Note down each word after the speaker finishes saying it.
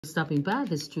Stopping by.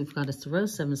 This Truth Goddess Tarot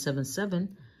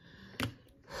 777.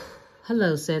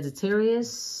 Hello,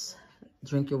 Sagittarius.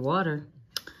 Drink your water.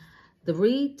 The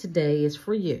read today is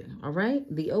for you, all right?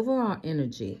 The overall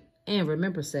energy. And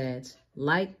remember, Sag,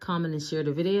 like, comment, and share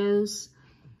the videos.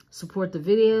 Support the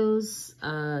videos.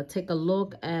 Take a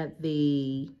look at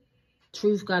the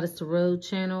Truth Goddess Tarot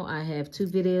channel. I have 2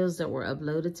 videos that were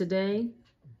uploaded today.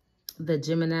 The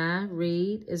Gemini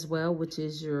read as well, which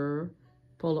is your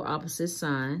polar opposite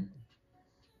sign.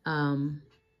 And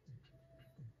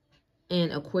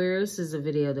Aquarius is a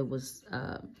video that was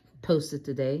posted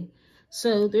today.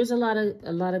 So there's a lot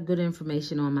of good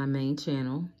information on my main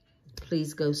channel.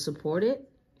 Please go support it.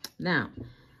 Now,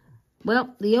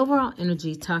 well, the overall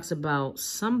energy talks about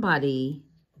somebody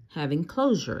having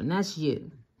closure, and that's you.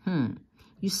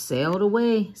 You sailed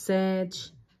away, Sag.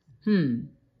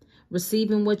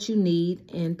 Receiving what you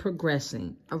need and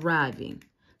progressing, arriving.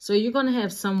 So you're going to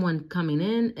have someone coming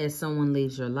in as someone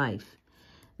leaves your life.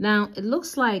 Now, it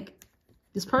looks like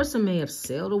this person may have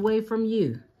sailed away from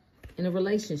you in a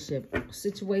relationship,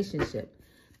 situationship.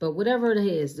 But whatever it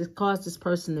is, this caused this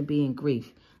person to be in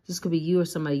grief. This could be you or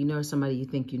somebody you know or somebody you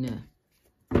think you know.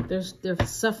 They're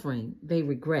suffering. They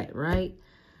regret, right?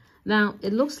 Now,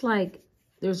 it looks like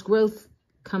there's growth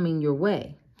coming your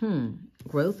way.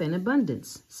 Growth and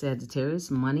abundance.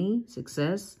 Sagittarius, money,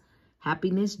 success,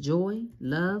 happiness, joy,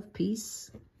 love,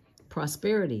 peace,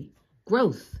 prosperity,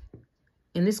 growth.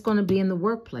 And it's going to be in the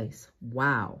workplace.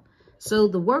 Wow. So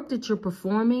the work that you're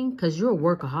performing, because you're a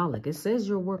workaholic. It says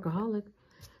you're a workaholic.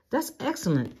 That's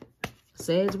excellent.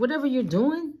 Says whatever you're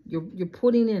doing, you're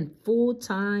putting in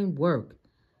full-time work.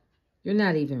 You're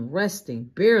not even resting,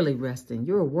 barely resting.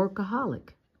 You're a workaholic.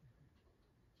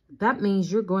 That means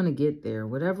you're going to get there.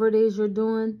 Whatever it is you're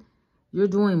doing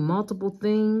multiple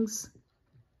things.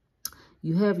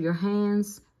 You have your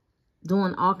hands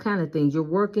doing all kinds of things. You're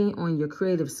working on your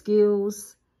creative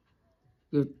skills.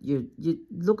 You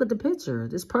look at the picture.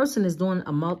 This person is doing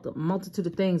a multitude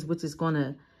of things, which is going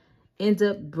to end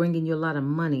up bringing you a lot of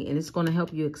money. And it's going to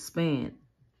help you expand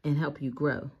and help you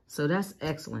grow. So that's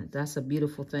excellent. That's a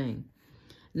beautiful thing.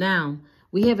 Now,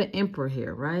 we have an emperor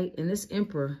here, right? And this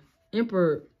emperor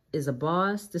is a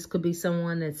boss. This could be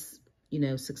someone that's,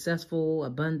 successful,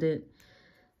 abundant,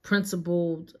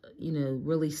 principled,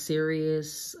 really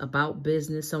serious about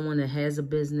business, someone that has a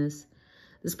business.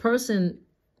 This person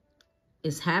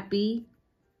is happy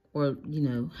or,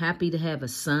 happy to have a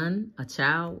son, a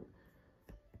child,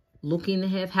 looking to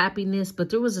have happiness. But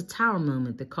there was a tower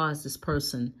moment that caused this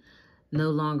person no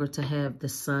longer to have the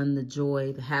sun, the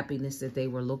joy, the happiness that they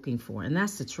were looking for. And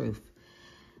that's the truth,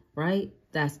 right?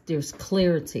 There's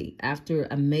clarity after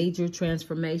a major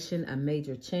transformation, a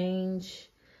major change.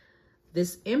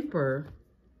 This emperor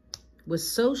was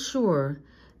so sure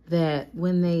that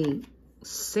when they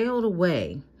sailed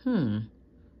away,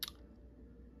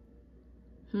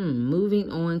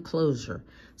 moving on, closure.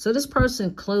 So this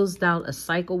person closed out a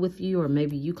cycle with you, or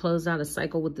maybe you closed out a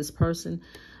cycle with this person.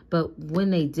 But when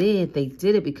they did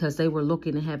it because they were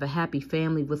looking to have a happy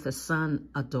family with a son,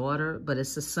 a daughter, but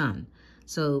it's a son.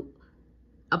 So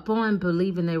upon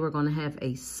believing they were going to have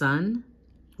a son,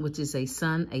 which is a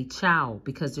son, a child,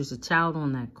 because there's a child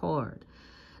on that card.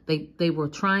 They were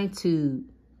trying to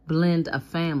blend a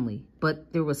family,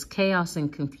 but there was chaos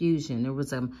and confusion. There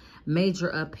was a major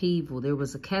upheaval. There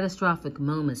was a catastrophic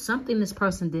moment, something this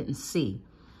person didn't see.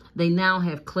 They now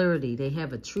have clarity. They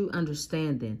have a true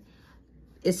understanding.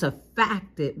 It's a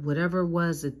fact that whatever it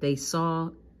was that they saw,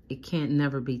 it can't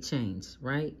never be changed,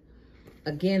 right?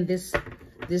 Again, this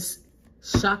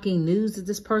shocking news that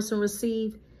this person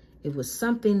received, it was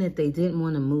something that they didn't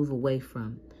want to move away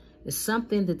from. It's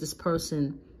something that this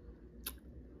person,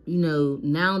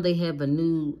 now they have a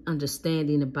new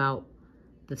understanding about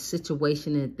the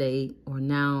situation that they are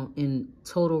now in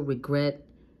total regret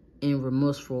and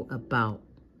remorseful about,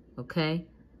 okay?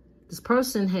 This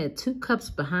person had 2 cups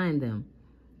behind them,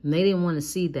 and they didn't want to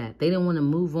see that. They didn't want to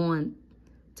move on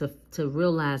to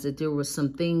realize that there were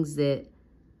some things that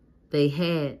they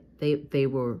had, they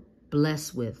were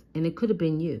blessed with, and it could have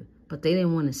been you, but they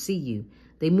didn't want to see you.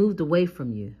 They moved away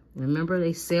from you. Remember,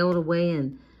 they sailed away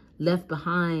and left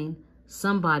behind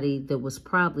somebody that was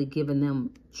probably giving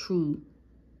them true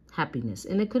happiness,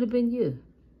 and it could have been you.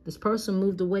 This person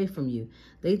moved away from you.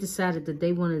 They decided that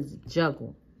they wanted to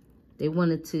juggle. They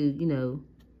wanted to,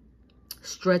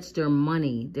 stretch their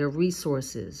money, their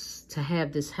resources to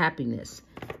have this happiness.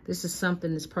 This is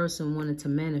something this person wanted to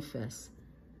manifest,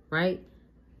 right?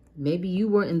 Maybe you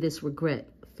were in this regret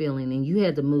feeling and you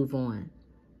had to move on.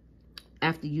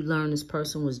 After you learned this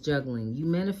person was juggling, you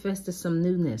manifested some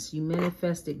newness. You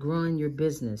manifested growing your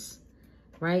business,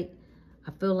 right?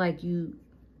 I feel like you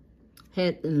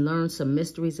had and learned some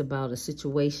mysteries about a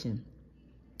situation.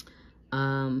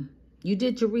 You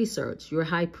did your research. You're a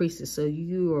high priestess, so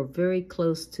you are very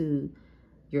close to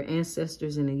your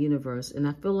ancestors in the universe. And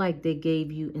I feel like they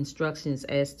gave you instructions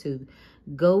as to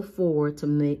go forward to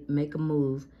make a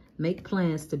move, make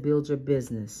plans to build your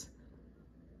business,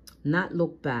 not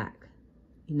look back.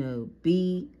 You know,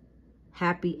 be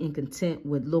happy and content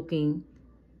with looking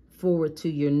forward to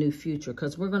your new future,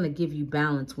 because we're going to give you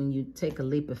balance when you take a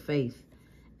leap of faith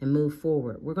and move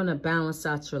forward. We're going to balance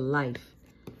out your life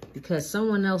because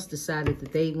someone else decided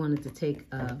that they wanted to take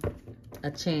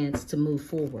a chance to move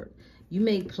forward. You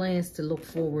made plans to look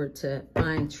forward to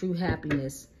find true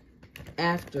happiness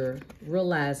after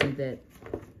realizing that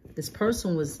this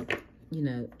person was, you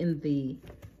know, in the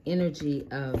energy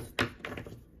of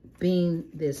being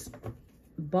this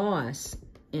boss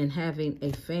and having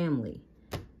a family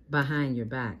behind your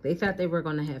back. They thought they were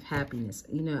going to have happiness.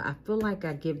 You know, I feel like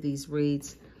I give these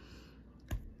reads.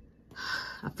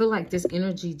 I feel like this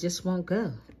energy just won't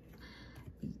go.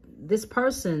 This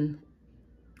person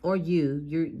or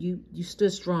you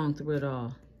stood strong through it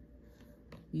all.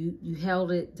 You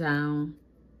held it down.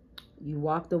 You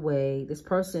walked away. This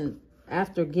person,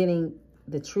 after getting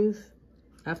the truth,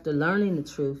 after learning the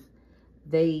truth,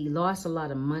 they lost a lot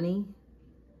of money.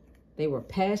 They were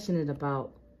passionate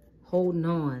about holding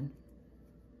on.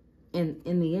 And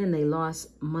in the end, they lost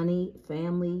money,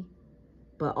 family,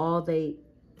 but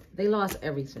they lost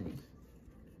everything.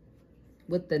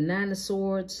 With the Nine of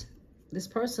Swords, this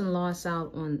person lost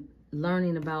out on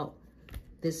learning about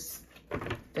this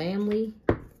family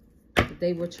that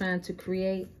they were trying to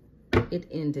create. It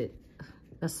ended.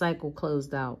 A cycle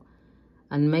closed out.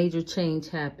 A major change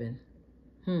happened.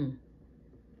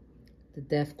 The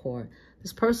Death card.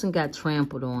 This person got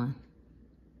trampled on.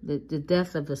 The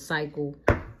death of the cycle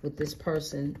with this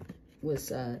person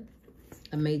was a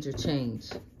major change.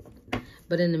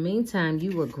 But in the meantime,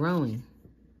 you were growing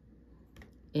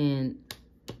and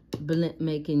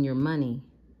making your money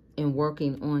and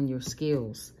working on your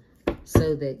skills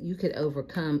so that you could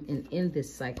overcome and end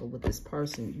this cycle with this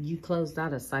person. You closed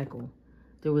out a cycle.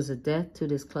 There was a death to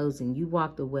this closing. You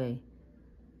walked away.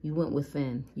 You went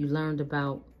within. You learned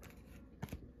about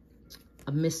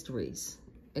mysteries.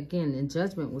 Again, and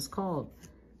judgment was called.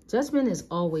 Judgment is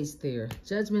always there.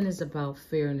 Judgment is about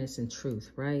fairness and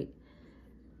truth, right?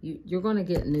 You're going to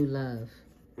get new love.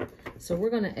 So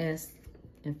we're going to ask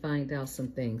and find out some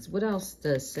things. What else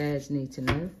does Sag need to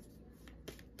know?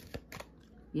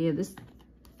 Yeah, this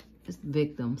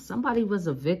victim. Somebody was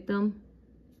a victim.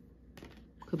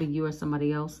 Could be you or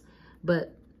somebody else.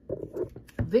 But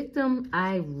victim,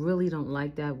 I really don't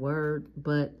like that word.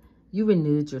 But you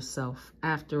renewed yourself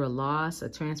after a loss, a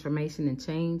transformation and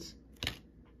change.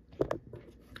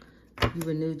 You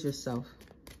renewed yourself.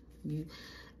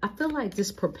 I feel like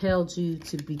this propelled you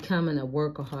to becoming a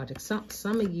workaholic.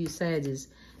 Some of you Sagittarius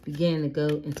began to go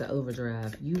into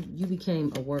overdrive. You became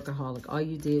a workaholic. All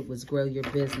you did was grow your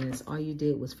business. All you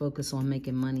did was focus on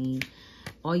making money.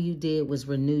 All you did was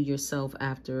renew yourself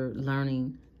after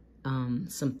learning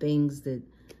some things that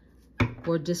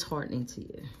were disheartening to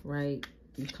you, right?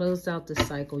 You closed out the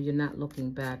cycle. You're not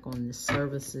looking back on the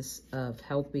services of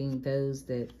helping those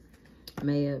that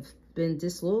may have been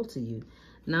disloyal to you.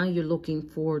 Now you're looking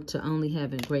forward to only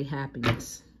having great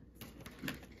happiness.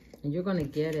 And you're going to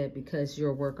get it because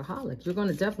you're a workaholic. You're going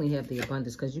to definitely have the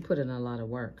abundance because you put in a lot of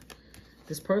work.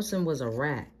 This person was a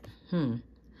rat.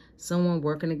 Someone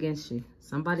working against you.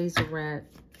 Somebody's a rat.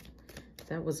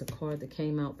 That was a card that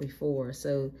came out before.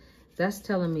 So that's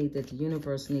telling me that the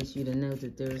universe needs you to know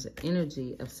that there's an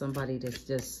energy of somebody that's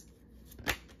just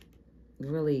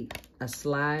really a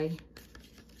sly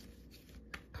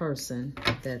person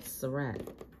that's a rat.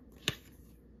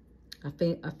 I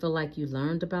feel like you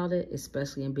learned about it,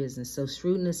 especially in business. So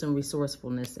shrewdness and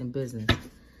resourcefulness in business.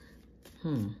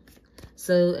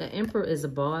 So an emperor is a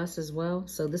boss as well.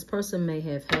 So this person may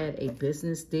have had a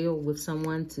business deal with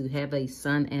someone to have a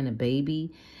son and a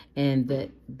baby, and that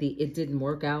it didn't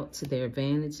work out to their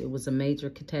advantage. It was a major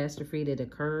catastrophe that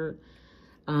occurred.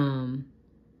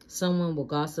 Someone will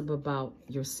gossip about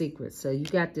your secrets. So you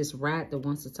got this rat that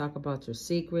wants to talk about your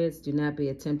secrets. Do not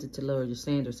be tempted to lower your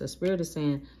standards. So Spirit is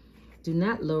saying, do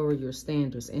not lower your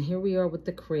standards. And here we are with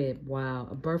the crib. Wow,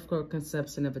 a birth or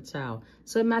conception of a child.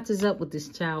 So it matches up with this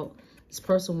child. This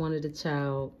person wanted a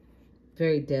child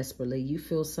very desperately. You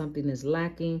feel something is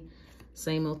lacking.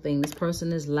 Same old thing. This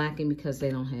person is lacking because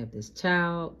they don't have this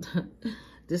child.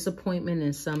 Disappointment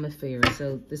in some affair.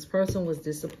 So this person was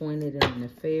disappointed in an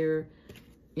affair,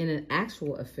 in an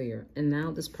actual affair. And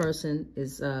now this person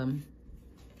is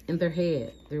in in their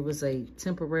head. There was a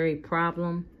temporary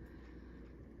problem.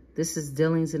 This is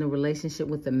dealings in a relationship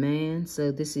with a man.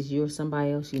 So this is you or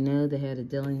somebody else you know that had a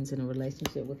dealings in a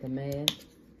relationship with a man.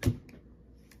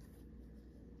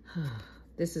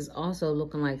 This is also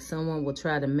looking like someone will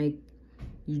try to make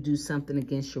you do something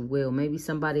against your will. Maybe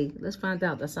somebody, let's find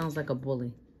out. That sounds like a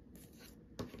bully.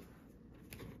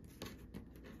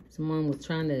 Someone was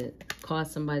trying to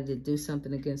cause somebody to do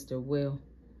something against their will.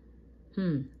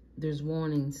 There's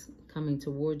warnings coming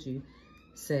towards you,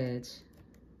 Sag.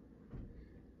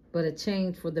 But a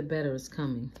change for the better is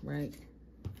coming, right?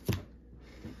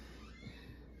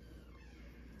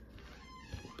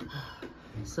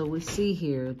 So we see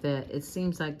here that it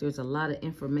seems like there's a lot of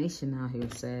information out here,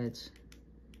 Sag.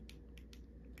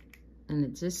 And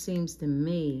it just seems to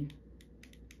me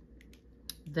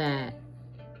that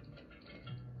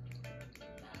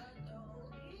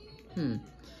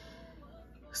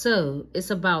so it's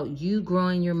about you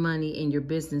growing your money in your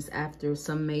business after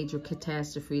some major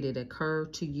catastrophe that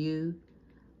occurred to you,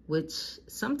 which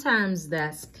sometimes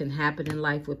that can happen in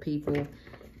life with people.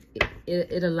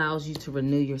 It allows you to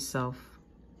renew yourself.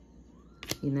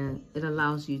 You know, it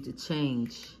allows you to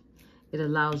change. It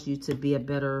allows you to be a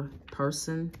better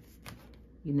person.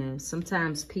 You know,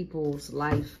 sometimes people's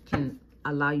life can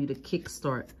allow you to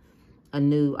kickstart a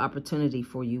new opportunity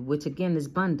for you, which again is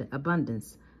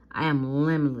abundance. I am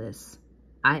limitless.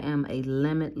 I am a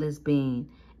limitless being,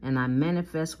 and I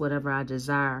manifest whatever I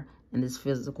desire in this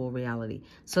physical reality.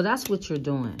 So that's what you're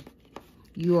doing.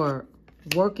 You are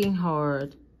working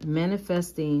hard,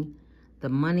 manifesting the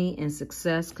money and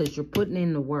success because you're putting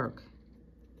in the work.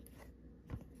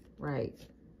 Right.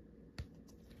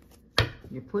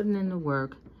 You're putting in the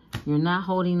work. You're not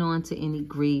holding on to any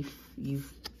grief. You're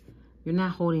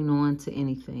not holding on to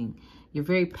anything. You're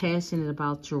very passionate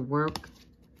about your work.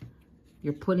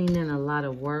 You're putting in a lot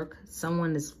of work.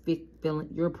 Someone is feeling,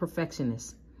 you're a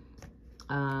perfectionist.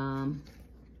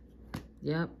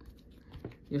 Yep.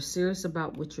 You're serious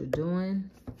about what you're doing.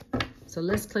 So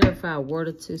let's clarify a word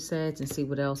or two, Sag, and see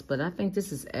what else. But I think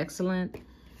this is excellent.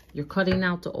 You're cutting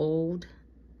out the old.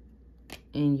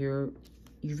 And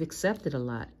you've accepted a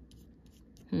lot.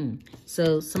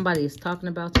 So somebody is talking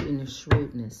about you in their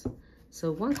shrewdness.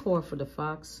 So one card for the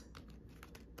fox.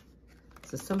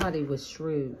 So somebody was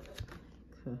shrewd.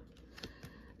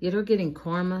 Yeah, they're getting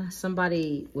karma.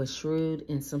 Somebody was shrewd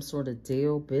in some sort of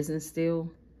deal, business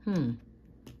deal.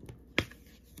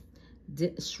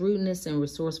 Shrewdness and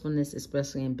resourcefulness,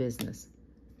 especially in business.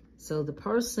 So this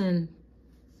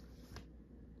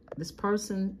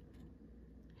person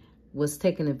was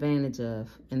taken advantage of,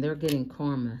 and they're getting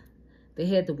karma. They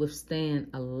had to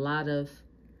withstand a lot of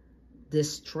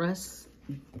distress,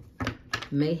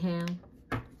 mayhem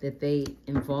that they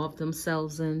involved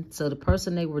themselves in. So the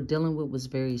person they were dealing with was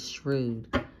very shrewd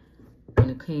when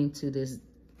it came to this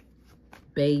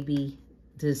baby,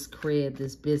 this crib,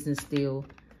 this business deal.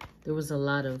 There was a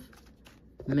lot of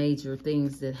major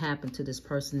things that happened to this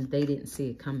person. They didn't see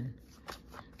it coming.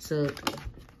 So,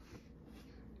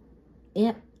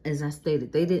 yeah, as I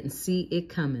stated, they didn't see it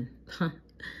coming.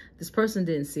 This person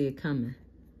didn't see it coming.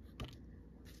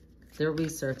 They're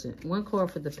researching. One card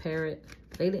for the parrot.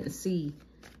 They didn't see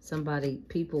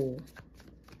people.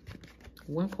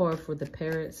 One card for the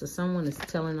parrot. So someone is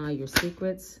telling all your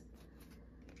secrets.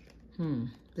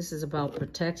 This is about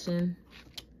protection.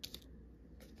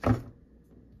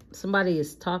 Somebody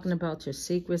is talking about your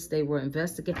secrets. They were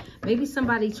investigating. Maybe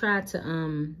somebody tried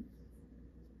to,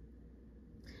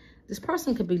 this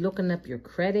person could be looking up your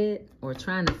credit or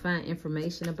trying to find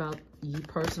information about you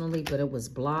personally, but it was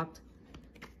blocked.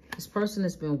 This person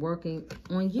has been working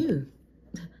on you,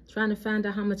 trying to find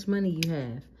out how much money you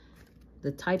have,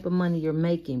 the type of money you're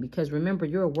making, because remember,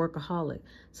 you're a workaholic.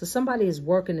 So somebody is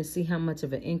working to see how much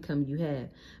of an income you have,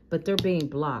 but they're being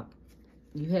blocked.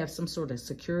 You have some sort of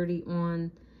security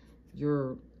on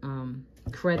your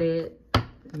credit,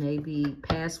 maybe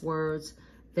passwords.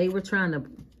 They were trying to,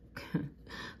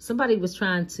 somebody was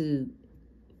trying to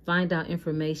find out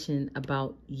information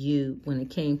about you when it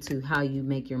came to how you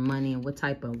make your money and what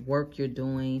type of work you're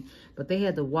doing. But they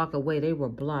had to walk away. They were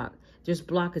blocked. There's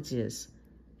blockages.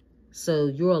 So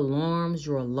your alarms,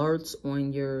 your alerts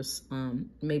on your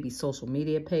maybe social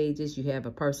media pages, you have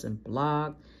a person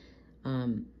blocked.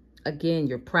 Again,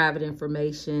 your private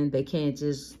information, they can't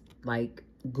just like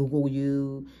Google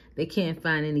you. They can't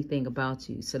find anything about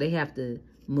you. So they have to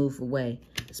move away.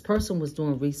 This person was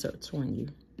doing research on you.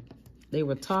 They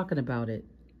were talking about it.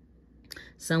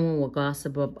 Someone will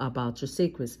gossip about your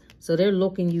secrets. So they're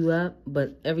looking you up,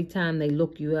 but every time they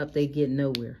look you up, they get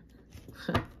nowhere.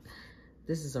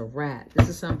 This is a rat. This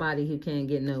is somebody who can't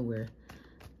get nowhere.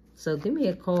 So give me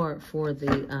a card for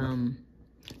the,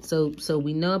 so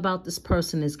we know about this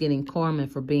person is getting karma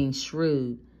for being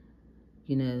shrewd,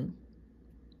 you know,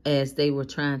 as they were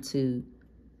trying to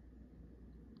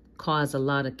cause a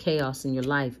lot of chaos in your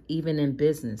life, even in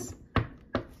business.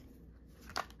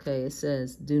 Okay, it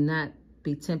says, do not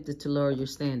be tempted to lower your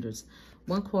standards.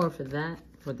 One card for that,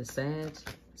 for the Sag.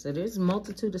 So there's a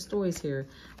multitude of stories here.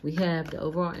 We have the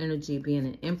overall energy being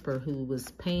an emperor who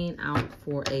was paying out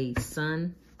for a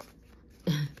son.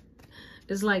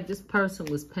 It's like this person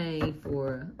was paying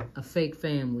for a fake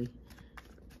family.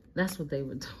 That's what they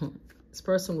were doing. This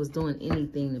person was doing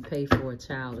anything to pay for a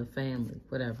child, a family,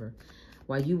 whatever.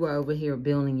 While you were over here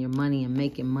building your money and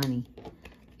making money.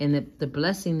 And the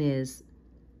blessing is,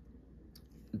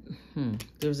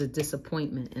 there's a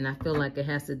disappointment. And I feel like it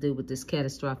has to do with this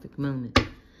catastrophic moment.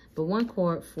 But one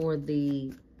card for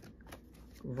the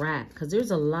rat. Because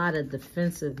there's a lot of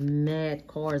defensive, mad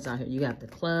cards out here. You got the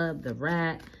club, the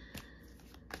rat.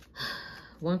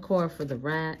 One card for the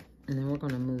rat. And then we're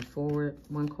going to move forward.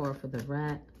 One card for the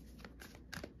rat.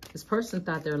 This person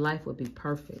thought their life would be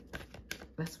perfect.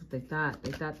 That's what they thought.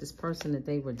 They thought this person that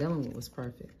they were dealing with was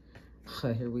perfect.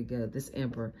 Oh, here we go. This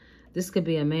emperor. This could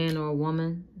be a man or a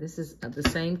woman. This is the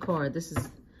same card. This is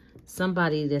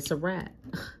somebody that's a rat.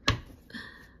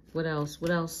 What else? What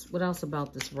else? What else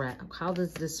about this rat? How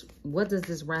does this, what does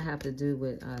this rat have to do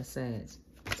with Sag?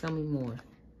 Tell me more.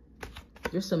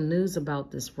 There's some news about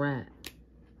this rat.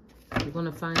 You're going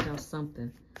to find out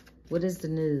something. What is the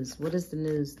news? What is the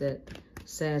news that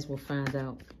Sag will find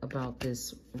out about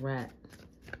this rat?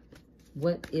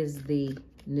 What is the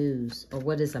news, or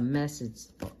what is a message?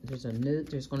 There's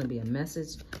going to be a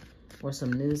message or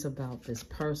some news about this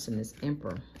person, this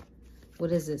emperor.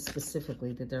 What is it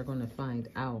specifically that they're going to find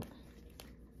out?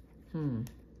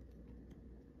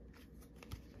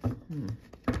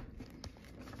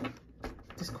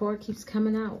 This card keeps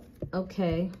coming out.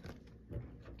 Okay.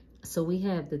 So we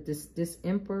have that this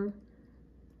emperor,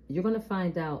 you're going to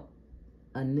find out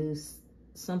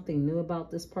something new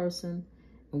about this person.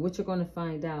 And what you're going to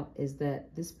find out is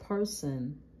that this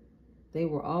person, they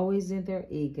were always in their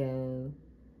ego.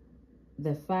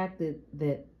 The fact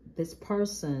that this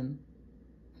person,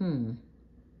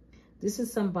 this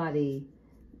is somebody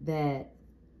that,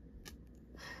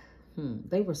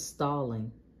 they were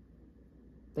stalling.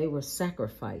 They were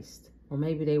sacrificed. Or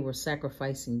maybe they were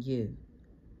sacrificing you.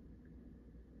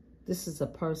 This is a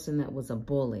person that was a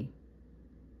bully.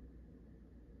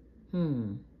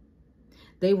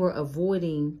 They were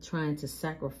avoiding trying to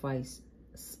sacrifice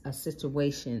a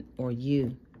situation or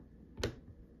you.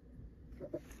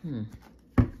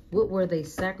 What were they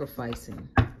sacrificing?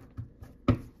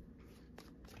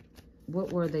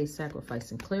 What were they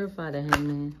sacrificing? Clarify the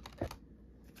Hangman.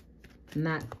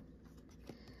 Not.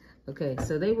 Okay,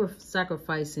 so they were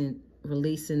sacrificing,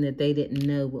 releasing that they didn't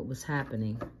know what was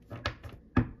happening.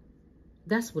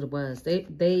 That's what it was.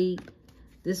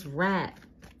 This rat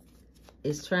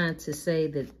is trying to say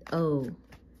that, oh,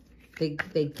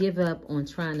 they give up on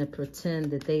trying to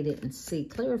pretend that they didn't see.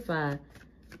 Clarify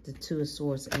the Two of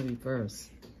Swords in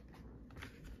reverse.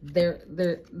 They're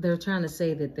trying to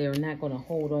say that they're not going to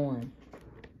hold on.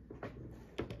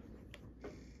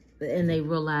 And they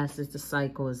realize that the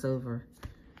cycle is over.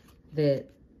 That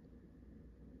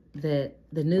the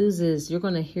news is you're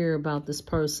going to hear about this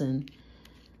person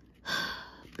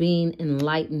being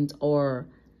enlightened or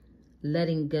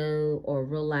letting go or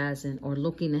realizing or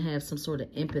looking to have some sort of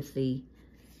empathy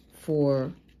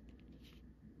for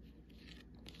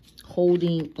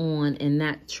holding on and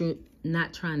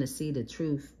not trying to see the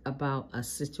truth about a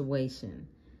situation,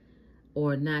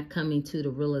 or not coming to the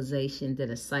realization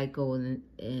that a cycle and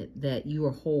that you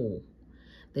are whole,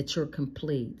 that you're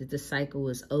complete, that the cycle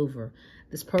is over.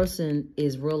 This person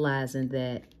is realizing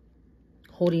that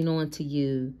holding on to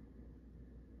you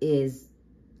is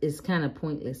kind of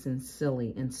pointless and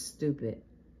silly and stupid.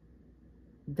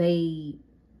 They're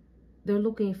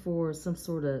looking for some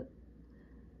sort of,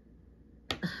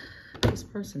 this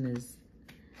person is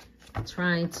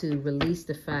trying to release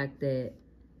the fact that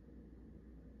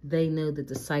they know that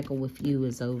the cycle with you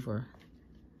is over.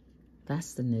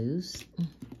 That's the news.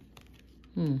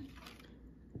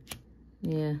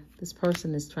 Yeah, this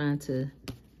person is trying to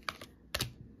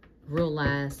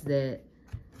realize that,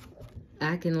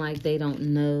 acting like they don't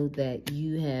know that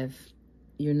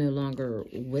you're no longer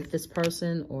with this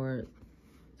person, or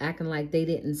acting like they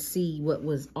didn't see what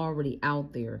was already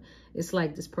out there. It's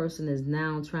like this person is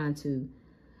now trying to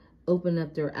open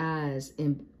up their eyes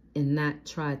and not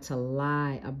try to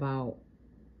lie about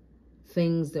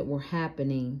things that were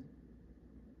happening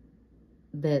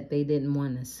that they didn't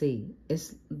want to see.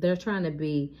 They're trying to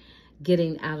be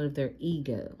getting out of their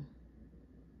ego.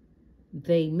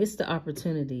 They missed the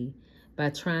opportunity by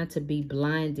trying to be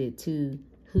blinded to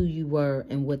who you were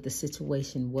and what the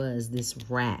situation was, this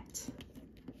rat.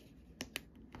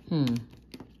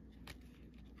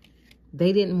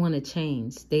 They didn't want to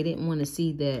change. They didn't want to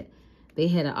see that they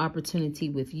had an opportunity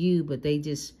with you, but they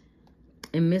just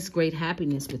and missed great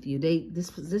happiness with you.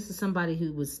 This is somebody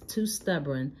who was too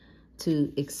stubborn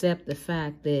to accept the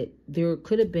fact that there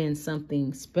could have been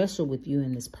something special with you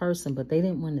and this person, but they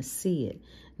didn't want to see it.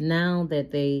 Now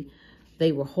that they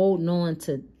were holding on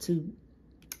to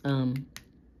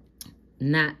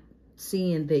not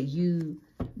seeing that you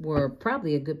were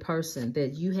probably a good person,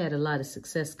 that you had a lot of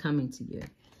success coming to you.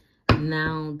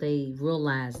 Now they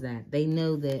realize that. They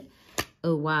know that,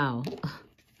 oh, wow,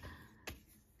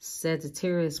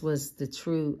 Sagittarius was the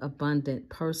true abundant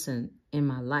person in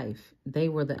my life. They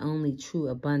were the only true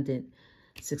abundant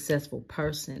successful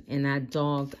person, and I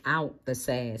dogged out the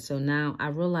Sag. So now I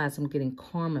realize I'm getting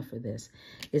karma for this.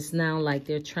 It's now like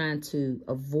they're trying to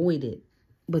avoid it,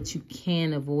 but you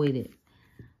can't avoid it.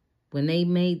 When they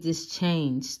made this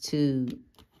change to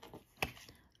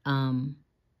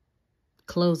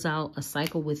close out a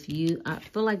cycle with you, I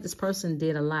feel like this person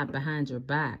did a lot behind your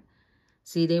back.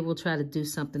 See, they will try to do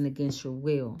something against your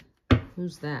will.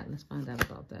 Who's that? Let's find out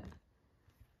about that.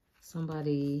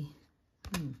 Somebody,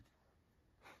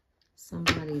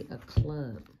 somebody, a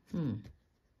club.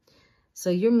 So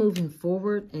you're moving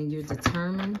forward and you're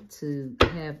determined to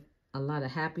have a lot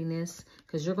of happiness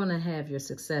because you're going to have your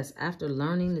success after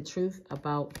learning the truth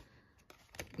about,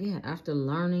 after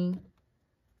learning.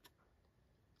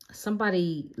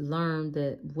 Somebody learned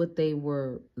that what they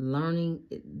were learning,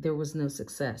 there was no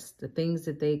success. The things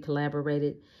that they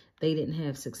collaborated, they didn't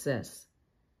have success.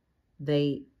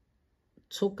 They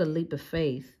took a leap of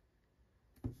faith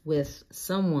with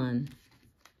someone,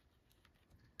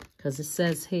 because it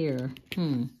says here,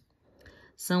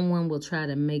 someone will try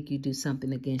to make you do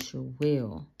something against your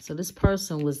will. So this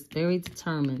person was very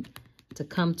determined to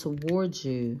come towards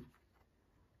you,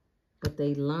 but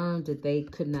they learned that they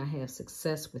could not have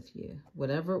success with you.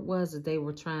 Whatever it was that they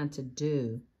were trying to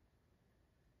do.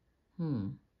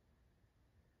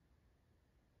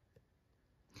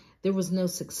 There was no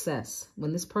success.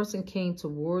 When this person came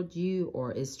toward you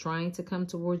or is trying to come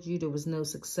towards you, there was no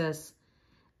success.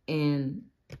 And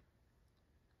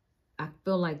I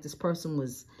feel like this person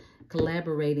was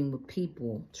collaborating with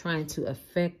people, trying to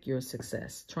affect your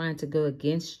success, trying to go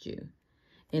against you.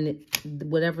 And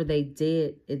whatever they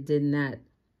did, it did not,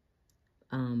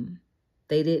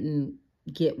 they didn't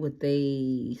get what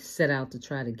they set out to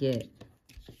try to get.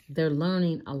 They're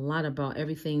learning a lot about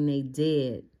everything they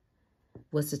did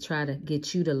was to try to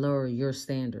get you to lower your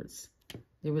standards.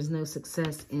 There was no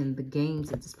success in the games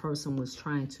that this person was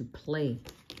trying to play,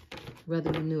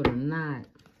 whether you knew it or not.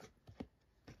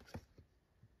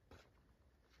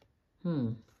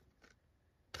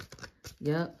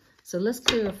 Yep. So let's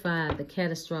clarify the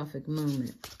catastrophic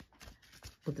moment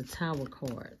with the Tower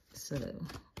card. So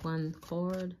one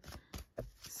card.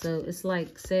 So it's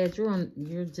like, Sag,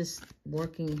 you're just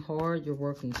working hard. You're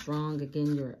working strong.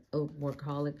 Again, you're a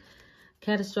workaholic.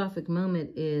 Catastrophic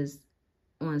moment is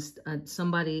on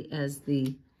somebody as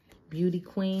the beauty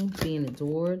queen being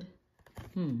adored.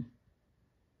 Oh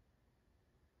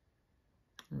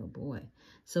boy.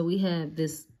 So we have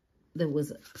this, there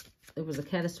was a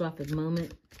catastrophic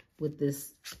moment with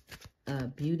this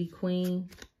beauty queen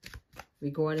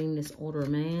regarding this older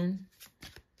man.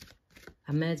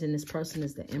 Imagine this person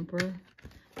is the emperor.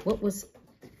 What was...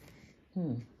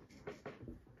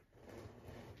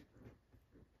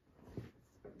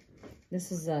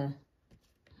 This is a...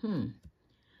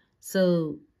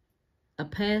 So, a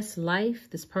past life,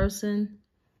 this person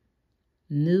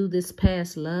knew this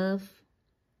past love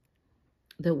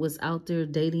that was out there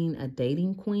dating a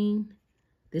dating queen.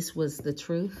 This was the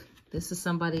truth. This is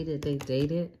somebody that they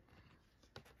dated.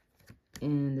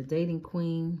 And the dating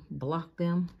queen blocked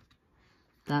them.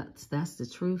 That's the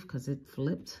truth because it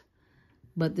flipped.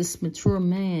 But this mature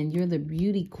man, you're the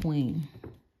beauty queen.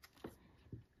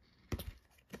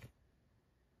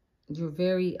 You're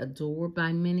very adored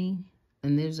by many.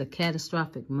 And there's a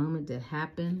catastrophic moment that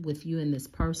happened with you and this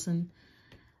person.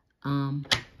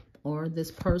 Or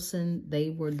this person,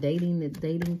 they were dating the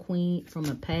dating queen from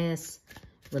a past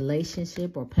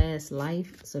relationship or past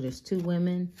life. So there's two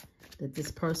women that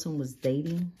this person was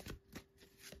dating.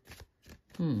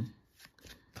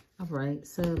 All right,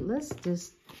 so let's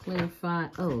just clarify.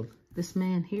 Oh, this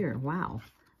man here, wow.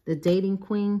 The dating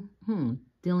queen,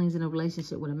 dealings in a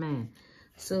relationship with a man.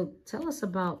 So tell us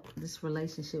about this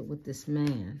relationship with this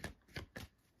man.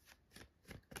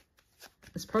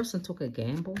 This person took a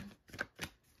gamble.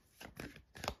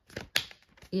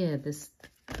 Yeah, this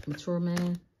mature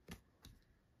man.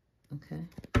 Okay.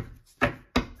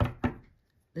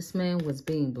 This man was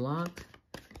being blocked.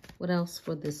 What else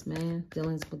for this man?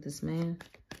 Dealings with this man.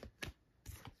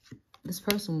 This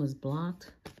person was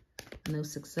blocked. No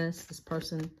success. This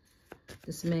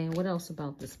man. What else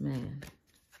about this man?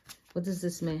 What does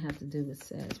this man have to do with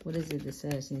Sag? What is it that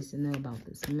Sag needs to know about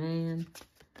this man?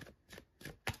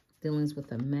 Dealings with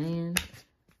a man.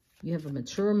 You have a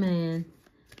mature man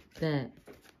that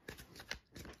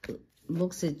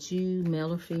looks at you,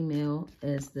 male or female,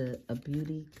 as a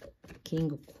beauty,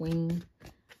 king or queen.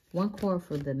 One card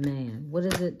for the man. What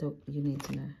is it that you need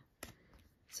to know?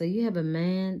 So you have a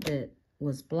man that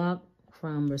was blocked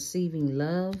from receiving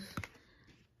love.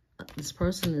 This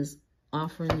person is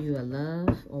offering you a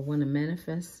love or want to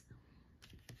manifest.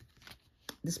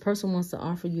 This person wants to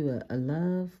offer you a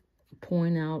love,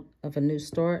 pouring out of a new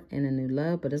start and a new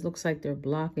love, but it looks like they're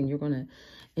blocked and you're going to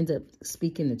end up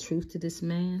speaking the truth to this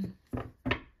man.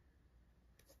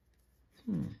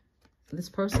 This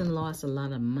person lost a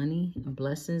lot of money and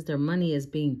blessings. Their money is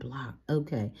being blocked.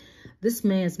 Okay. This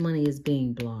man's money is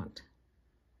being blocked.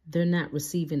 They're not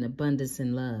receiving abundance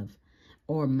in love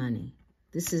or money.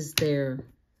 This is their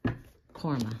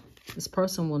karma. This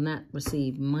person will not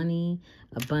receive money,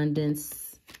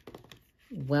 abundance,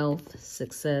 wealth,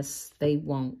 success. They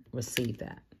won't receive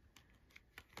that.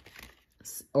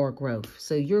 Or growth.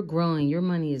 So you're growing. Your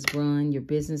money is growing. Your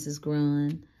business is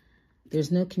growing.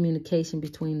 There's no communication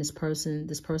between this person.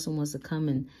 This person wants to come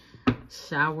and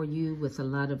shower you with a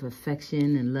lot of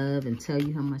affection and love and tell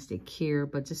you how much they care.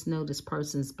 But just know this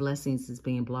person's blessings is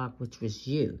being blocked, which was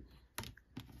you.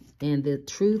 And the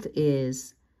truth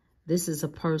is, this is a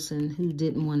person who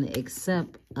didn't want to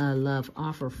accept a love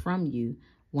offer from you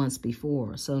once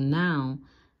before. So now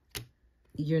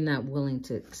you're not willing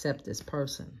to accept this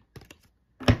person.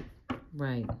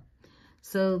 Right.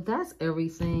 So that's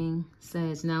everything,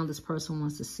 Sag. Now this person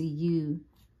wants to see you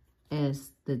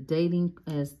as this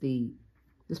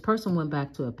person went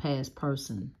back to a past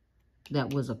person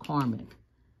that was a karmic.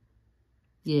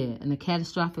 Yeah, and the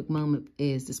catastrophic moment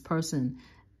is this person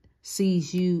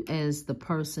sees you as the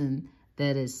person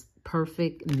that is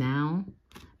perfect now.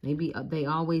 Maybe they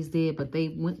always did, but they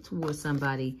went towards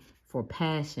somebody for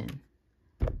passion.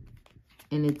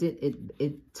 And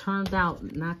it turned out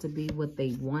not to be what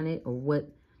they wanted, or what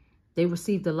they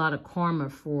received a lot of karma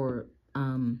for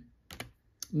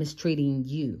mistreating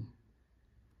you.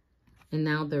 And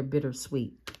now they're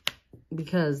bittersweet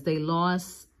because they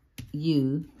lost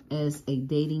you as a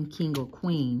dating king or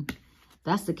queen.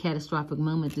 That's the catastrophic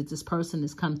moment that this person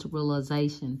has come to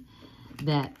realization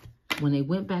that when they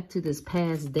went back to this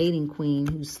past dating queen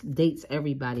who dates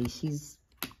everybody, she's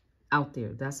out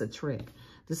there. That's a trick.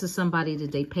 This is somebody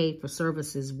that they paid for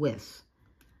services with.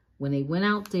 When they went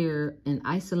out there and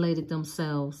isolated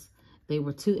themselves, they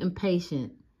were too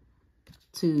impatient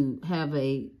to have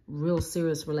a real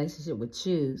serious relationship with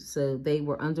you. So they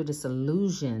were under this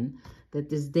illusion that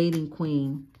this dating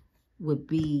queen would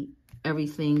be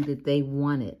everything that they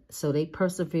wanted. So they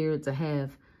persevered to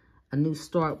have a new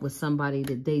start with somebody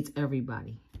that dates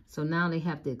everybody. So now they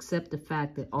have to accept the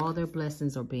fact that all their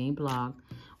blessings are being blocked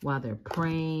while they're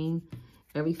praying.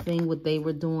 Everything what they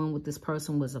were doing with this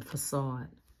person was a facade.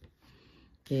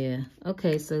 Yeah.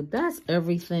 Okay, so that's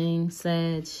everything,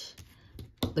 Sag.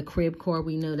 The crib card,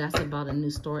 we know that's about a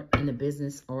new start in a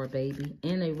business or a baby,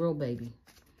 and a real baby.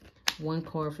 One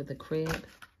card for the crib.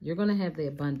 You're going to have the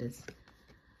abundance.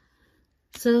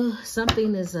 So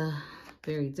something is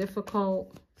very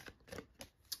difficult.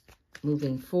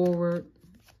 Moving forward.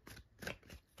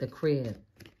 The crib.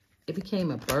 It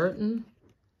became a burden.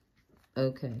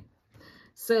 Okay.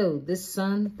 So this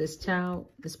son, this child,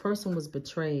 this person was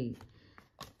betrayed.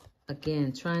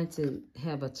 Again, trying to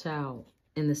have a child.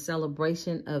 And the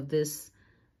celebration of this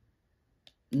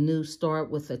new start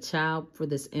with a child for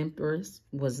this empress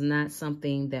was not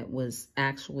something that was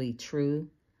actually true.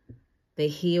 They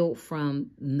healed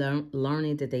from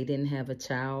learning that they didn't have a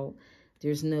child.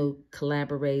 There's no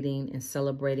collaborating and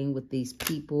celebrating with these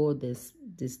people, this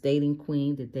dating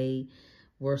queen that they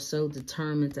were so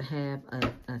determined to have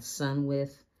a son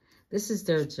with. This is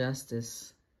their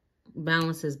justice.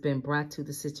 Balance has been brought to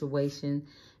the situation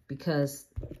because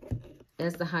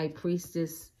as the high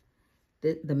priestess,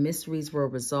 the mysteries were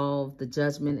resolved. The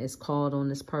judgment is called on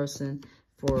this person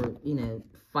for,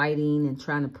 fighting and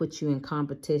trying to put you in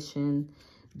competition.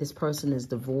 This person is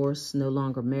divorced, no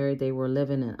longer married. They were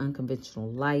living an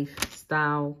unconventional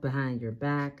lifestyle behind your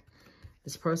back.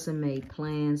 This person made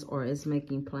plans or is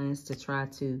making plans to try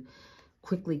to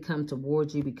quickly come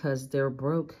towards you because they're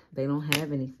broke. They don't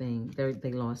have anything.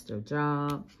 They lost their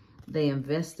job. They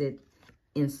invested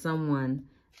in someone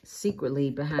secretly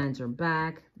behind your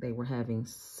back. They were having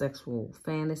sexual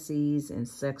fantasies and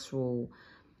sexual,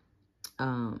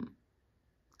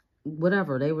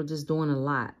 whatever. They were just doing a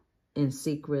lot in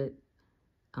secret.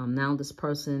 Now this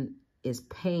person is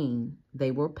paying.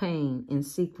 They were paying in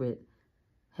secret,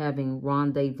 having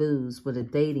rendezvous with a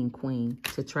dating queen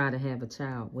to try to have a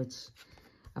child, which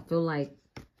I feel like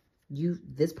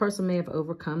this person may have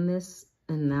overcome this,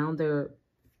 and now they're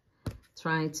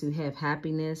trying to have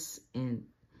happiness and,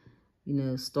 you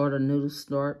know, start a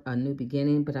new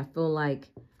beginning. But I feel like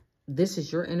this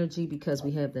is your energy because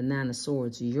we have the Nine of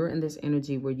Swords. You're in this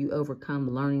energy where you overcome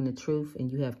learning the truth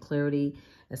and you have clarity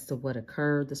as to what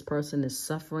occurred. This person is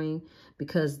suffering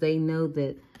because they know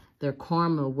that their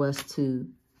karma was to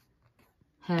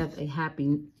have a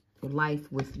happy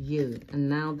life with you, and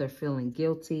now they're feeling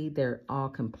guilty. They're all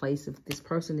complacent. This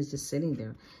person is just sitting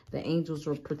there. The angels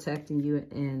are protecting you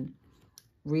and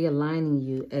realigning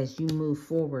you as you move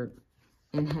forward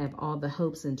and have all the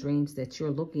hopes and dreams that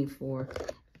you're looking for,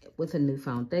 with a new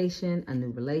foundation, a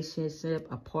new relationship,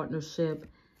 a partnership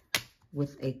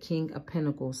with a King of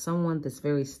Pentacles, someone that's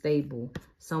very stable,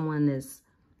 someone that's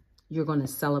you're going to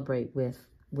celebrate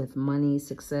with money,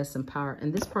 success, and power.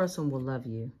 And this person will love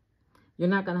you. You're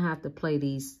not going to have to play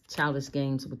these childish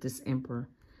games with this Emperor.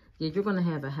 Yeah, you're going to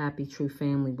have a happy, true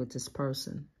family with this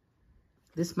person.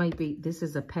 This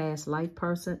is a past life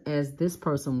person, as this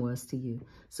person was to you.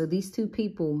 So these two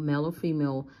people, male or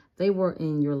female, they were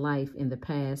in your life in the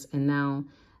past. And now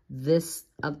this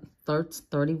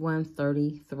 31,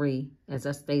 33, as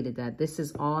I stated, that this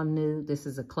is all new. This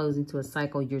is a closing to a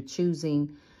cycle. You're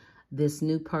choosing this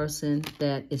new person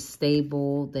that is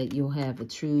stable, that you'll have a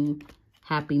true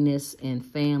happiness and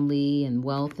family and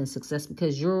wealth and success,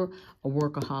 because you're a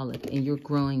workaholic and you're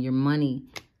growing your money.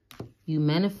 You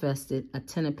manifested a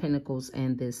 10 of Pentacles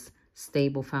and this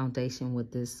stable foundation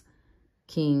with this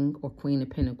King or Queen of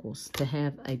Pentacles to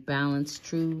have a balanced,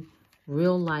 true,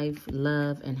 real life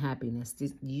love and happiness.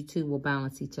 You two will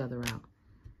balance each other out.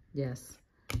 Yes.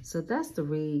 So that's the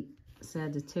read,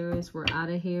 Sagittarius. We're out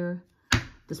of here.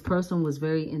 This person was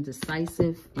very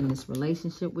indecisive in this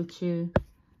relationship with you.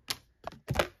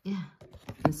 Yeah.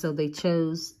 And so they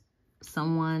chose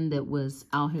someone that was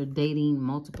out here dating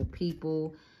multiple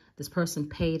people. This person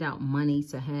paid out money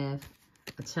to have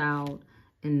a child,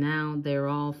 and now they're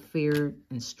all feared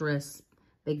and stressed.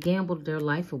 They gambled their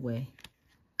life away.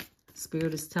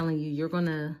 Spirit is telling you you're going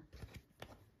to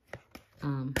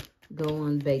go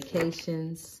on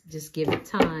vacations. Just give it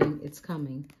time. It's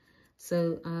coming.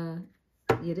 So,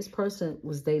 yeah, this person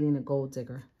was dating a gold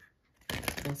digger.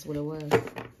 That's what it was.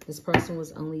 This person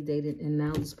was only dated, and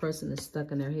now this person is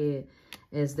stuck in their head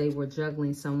as they were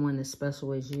juggling someone as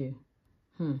special as you.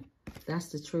 That's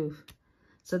the truth.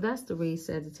 So that's the read,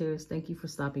 Sagittarius. Thank you for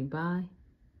stopping by.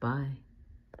 Bye.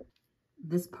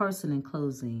 This person, in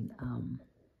closing,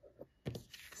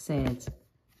 said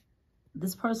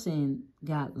this person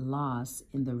got lost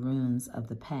in the ruins of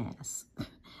the past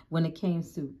when it came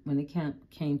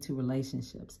to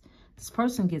relationships. This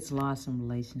person gets lost in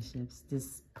relationships.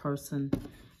 This person,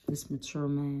 this mature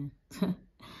man,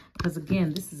 because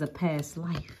again, this is a past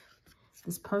life.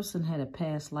 This person had a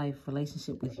past life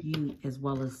relationship with you, as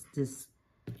well as this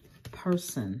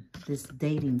person, this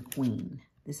dating queen.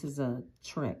 This is a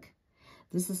trick.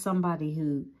 This is somebody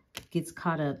who gets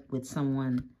caught up with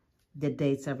someone that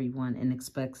dates everyone and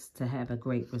expects to have a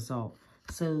great result.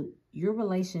 So your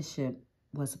relationship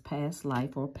was a past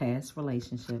life or past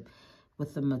relationship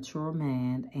with a mature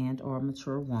man and or a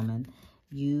mature woman.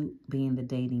 You being the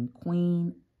dating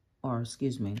queen, or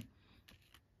excuse me,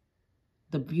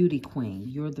 the beauty queen.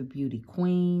 You're the beauty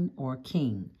queen or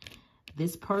king.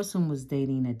 This person was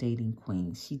dating a dating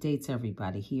queen. She dates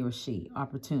everybody, he or she.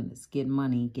 Opportunists, get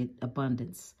money, get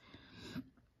abundance.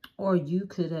 Or you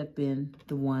could have been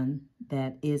the one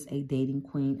that is a dating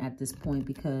queen at this point,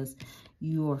 because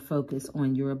you are focused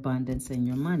on your abundance and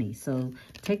your money. So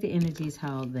take the energies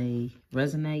how they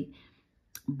resonate.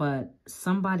 But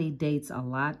somebody dates a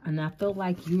lot, and I feel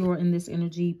like you're in this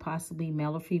energy, possibly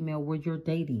male or female, where you're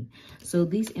dating. So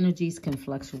these energies can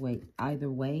fluctuate either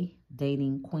way,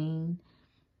 dating queen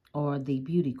or the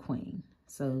beauty queen.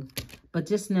 So, but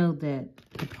just know that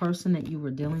the person that you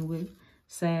were dealing with,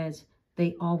 Sag,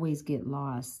 they always get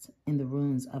lost in the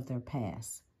ruins of their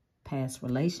past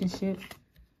relationship,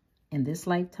 in this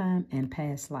lifetime, and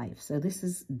past life. So this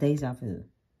is deja vu.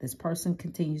 This person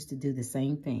continues to do the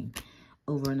same thing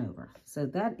over and over. So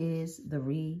that is the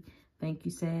read. Thank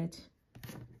you, Sag.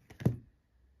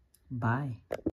 Bye.